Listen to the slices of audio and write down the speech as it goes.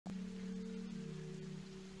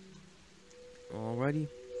Alrighty.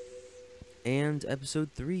 And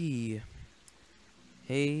episode 3.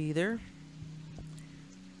 Hey there.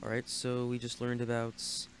 Alright, so we just learned about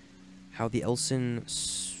how the Elson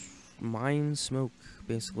mine smoke,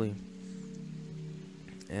 basically.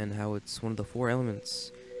 And how it's one of the 4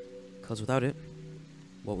 elements. Because without it,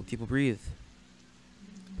 what would people breathe?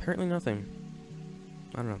 Apparently nothing.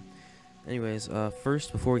 I don't know. Anyways,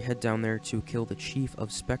 first, before we head down there to kill the chief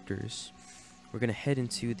of spectres, we're gonna head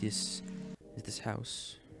into this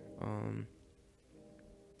house.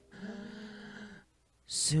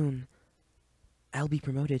 Soon, I'll be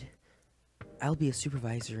promoted. I'll be a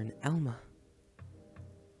supervisor in Alma.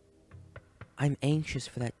 I'm anxious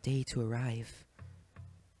for that day to arrive.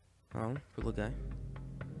 Oh, poor little guy.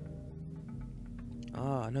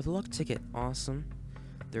 Ah, another luck ticket. Awesome.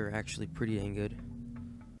 They're actually pretty dang good.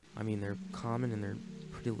 I mean, they're common and they're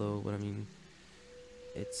pretty low, but I mean,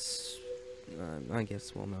 it's, I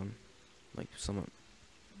guess, well known. Like, somewhat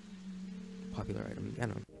popular item. I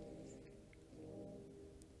don't know.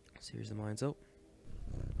 So here's the mines. Oh.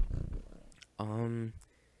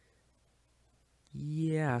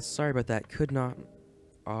 Yeah, sorry about that. Could not,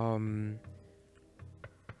 I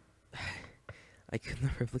could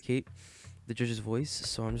not replicate the judge's voice,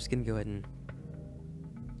 so I'm just gonna go ahead and,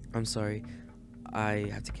 I'm sorry. I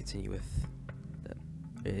have to continue with that.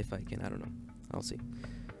 If I can, I don't know. I'll see.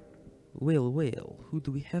 Well, who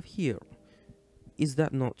do we have here? Is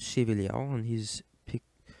that not Chevalier on his pic?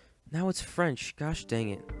 Now it's French, gosh dang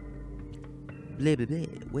it. Blah blah blah.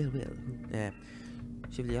 Well.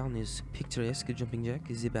 Chevalier on his picturesque jumping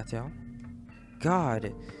jack is a battle.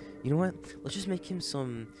 God, you know what? Let's just make him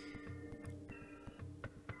some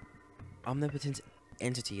omnipotent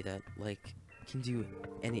entity that, like, can do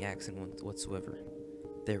any accent whatsoever.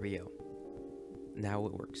 There we go. Now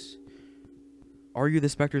it works. Are you the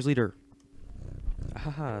Spectre's leader?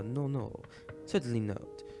 Haha, no. Certainly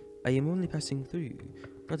not. I am only passing through,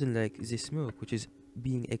 not unlike the smoke which is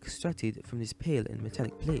being extracted from this pale and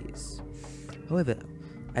metallic place. However,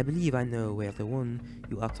 I believe I know where the one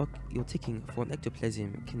you're taking for an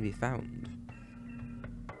ectoplasm can be found.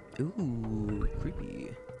 Ooh,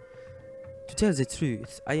 creepy. To tell the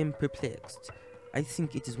truth, I am perplexed. I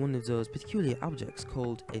think it is one of those peculiar objects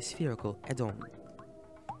called a spherical add-on.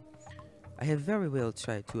 I have very well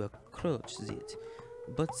tried to approach it,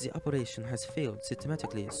 but the operation has failed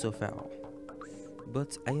systematically so far.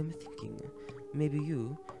 But I am thinking, maybe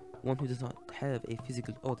you, one who does not have a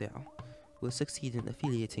physical order, will succeed in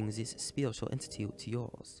affiliating this spiritual entity to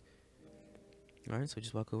yours. Alright, so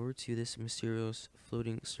just walk over to this mysterious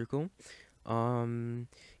floating circle.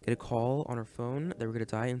 Get a call on her phone that we're gonna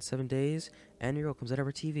die in 7 days, and your girl comes out of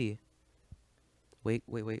her TV. Wait.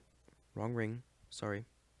 Wrong ring. Sorry.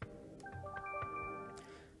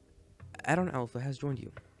 Add-on Alpha has joined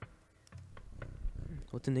you.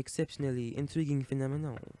 What an exceptionally intriguing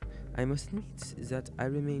phenomenon. I must admit that I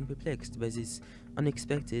remain perplexed by this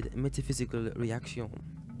unexpected metaphysical reaction.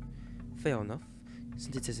 Fair enough.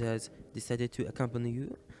 Since it has decided to accompany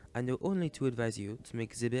you, I know only to advise you to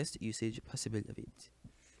make the best usage possible of it.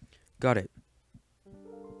 Got it.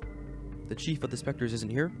 The chief of the spectres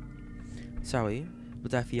isn't here? Sorry,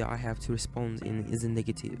 but I fear I have to respond in the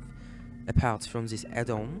negative. Apart from this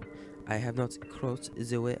add-on, I have not crossed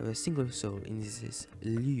the way of a single soul in this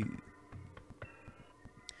lieu.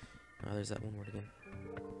 Oh, there's that one word again.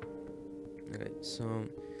 Okay, so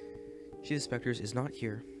Chief of Spectres is not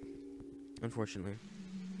here, unfortunately.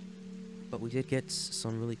 But we did get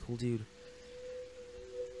some really cool dude.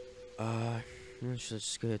 Let's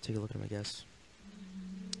just go ahead and take a look at him, I guess.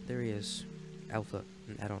 There he is. Alpha,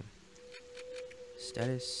 an add-on.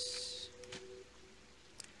 Status.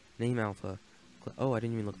 Name Alpha. Oh, I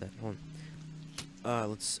didn't even look at that. Hold on.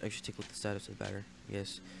 Let's actually take a look at the status of the batter.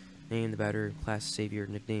 Yes. Name the batter, class savior,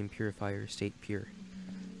 nickname purifier, state pure.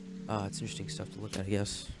 It's interesting stuff to look at, I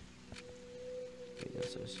guess. Okay,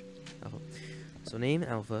 this is Alpha. So name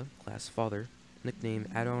Alpha, class father, nickname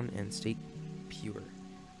add-on, and state pure.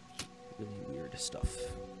 Really weird stuff.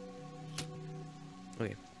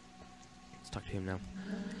 Okay. Let's talk to him now.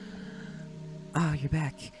 Ah, you're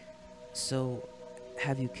back. So,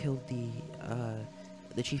 have you killed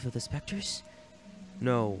the chief of the spectres?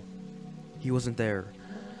 No. He wasn't there.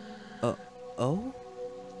 Oh?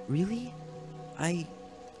 Really?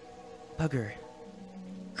 Bugger.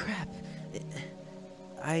 Crap.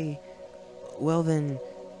 Well then,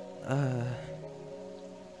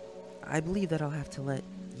 I believe that I'll have to let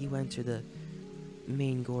you enter the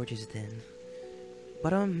main gorges then.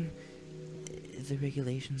 But, the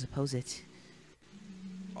regulations oppose it.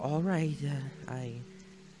 Alright,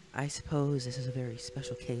 I suppose this is a very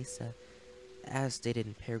special case, as stated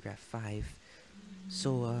in paragraph 5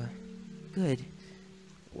 So, good.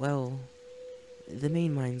 Well, the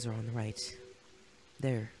main mines are on the right.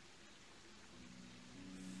 There.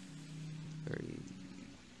 Very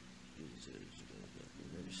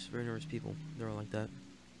nervous people. They're all like that.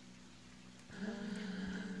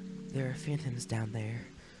 There are phantoms down there.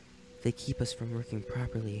 They keep us from working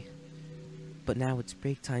properly. But now it's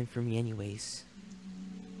break time for me anyways.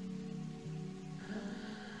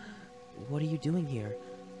 What are you doing here?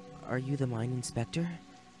 Are you the mine inspector?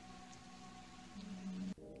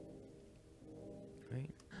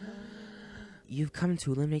 Right. You've come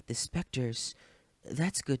to eliminate the spectres.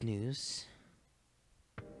 That's good news.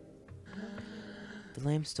 The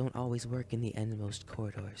lamps don't always work in the endmost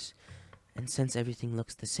corridors, and since everything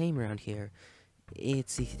looks the same around here,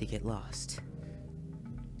 it's easy to get lost.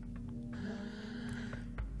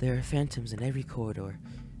 There are phantoms in every corridor.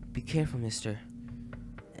 Be careful, mister.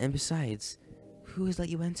 And besides, who has let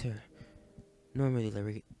you enter? Normally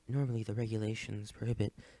the regulations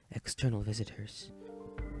prohibit external visitors.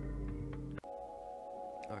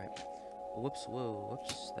 Alright. Whoops, whoa,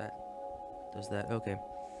 whoops, that does that, okay.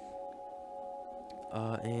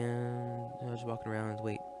 And I was walking around,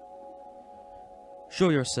 wait. Show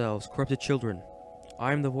yourselves, corrupted children.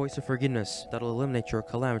 I am the voice of forgiveness that'll eliminate your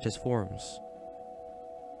calamitous forms.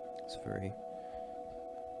 It's very...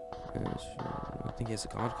 I think he has a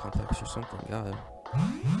god complex or something, god.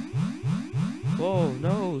 Oh,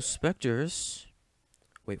 no, specters.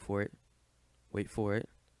 Wait for it. Wait for it.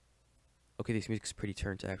 Okay, this music's pretty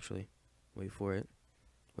turned, actually. Wait for it.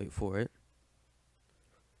 Wait for it.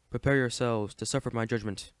 Prepare yourselves to suffer my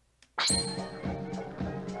judgment.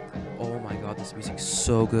 Oh my god, this music's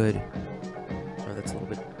so good. Sorry, that's a little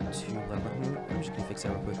bit too loud. I'm just gonna fix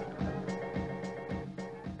that real quick.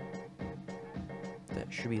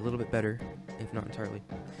 That should be a little bit better, if not entirely.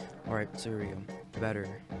 Alright, so here we go. Better.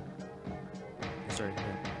 Sorry,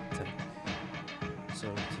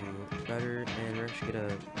 so to better, and we're actually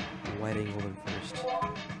gonna wide angle them first.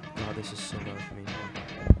 God, this is so loud for me.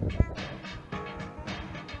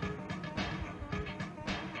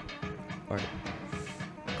 Alright.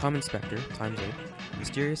 Common Spectre, times 8.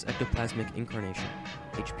 Mysterious ectoplasmic incarnation.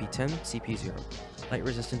 HP 10, CP 0. Light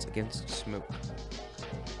resistance against smoke.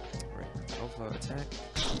 Alright. Alpha attack.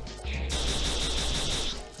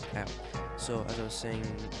 Ow. So, as I was saying,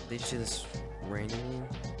 they just do this randomly.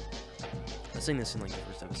 I was saying this in like the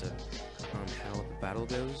first episode. How the battle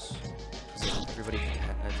goes. Because like, everybody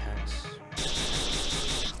attacks.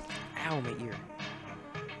 Ow, my ear.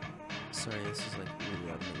 Sorry, this is like really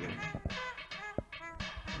loud in my ear.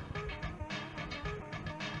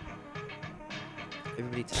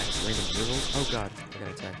 Everybody attacks random dribbles. Oh god, I got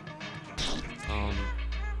attacked.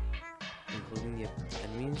 Including the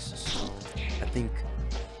enemies. So I think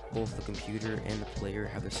both the computer and the player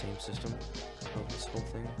have the same system of this whole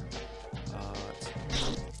thing.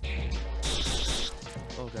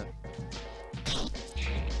 Oh god.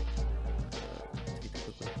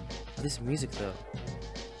 This music though.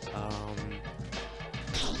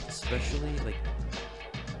 Especially like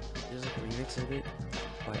there's like a remix of it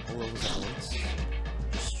by All Over the Once.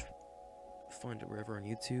 Just find it wherever on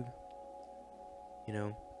YouTube. You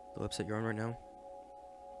know, the website you're on right now.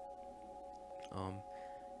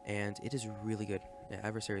 And it is really good. Yeah,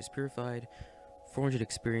 adversaries purified, 400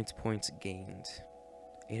 experience points gained,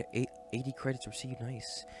 80 credits received.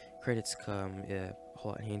 Nice. Credits come a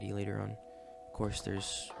whole lot handy later on. Of course,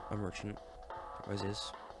 there's a merchant. There always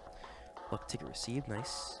is. Luck ticket received.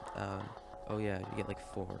 Nice. Oh yeah, you get like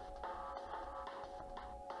 4.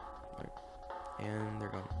 Right. And they're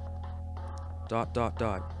gone. Dot dot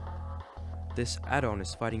dot. This add-on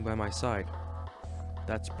is fighting by my side.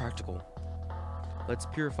 That's practical. Let's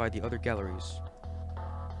purify the other galleries.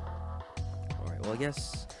 Alright, well I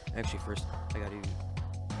guess actually first I gotta do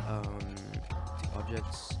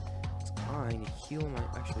objects. I need to heal my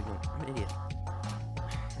actually no, I'm an idiot.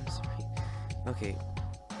 I'm sorry. Okay.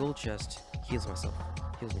 Gold chest heals myself.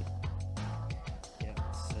 Heals me. Yeah,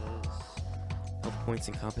 it says health points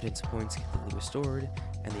and competence points completely restored,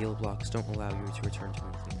 and the yellow blocks don't allow you to return to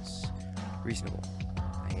nothingness. Reasonable.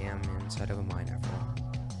 I am inside of a mine after all.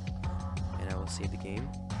 And I will save the game.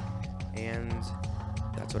 And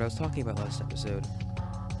that's what I was talking about last episode.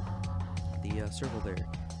 The circle there.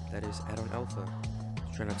 That is add-on alpha.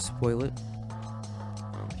 Try not to spoil it.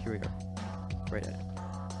 Here we go. Right at it.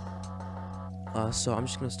 So I'm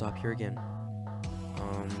just gonna stop here again.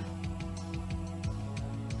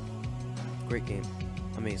 Great game.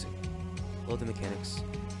 Amazing. Love the mechanics.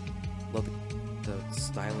 Love the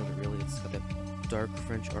style of it, really. It's got that dark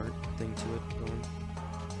French art thing to it going.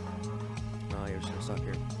 Yeah, we're just gonna stop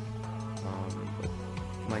here. But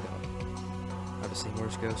my god. to say,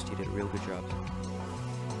 Mortis Ghost, you did a real good job.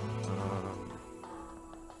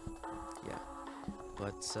 Yeah.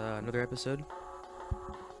 But, another episode.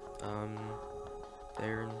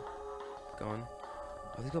 There and gone.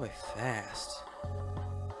 Oh, they go by fast.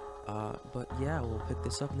 But yeah, we'll pick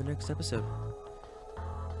this up in the next episode.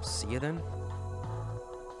 See you then.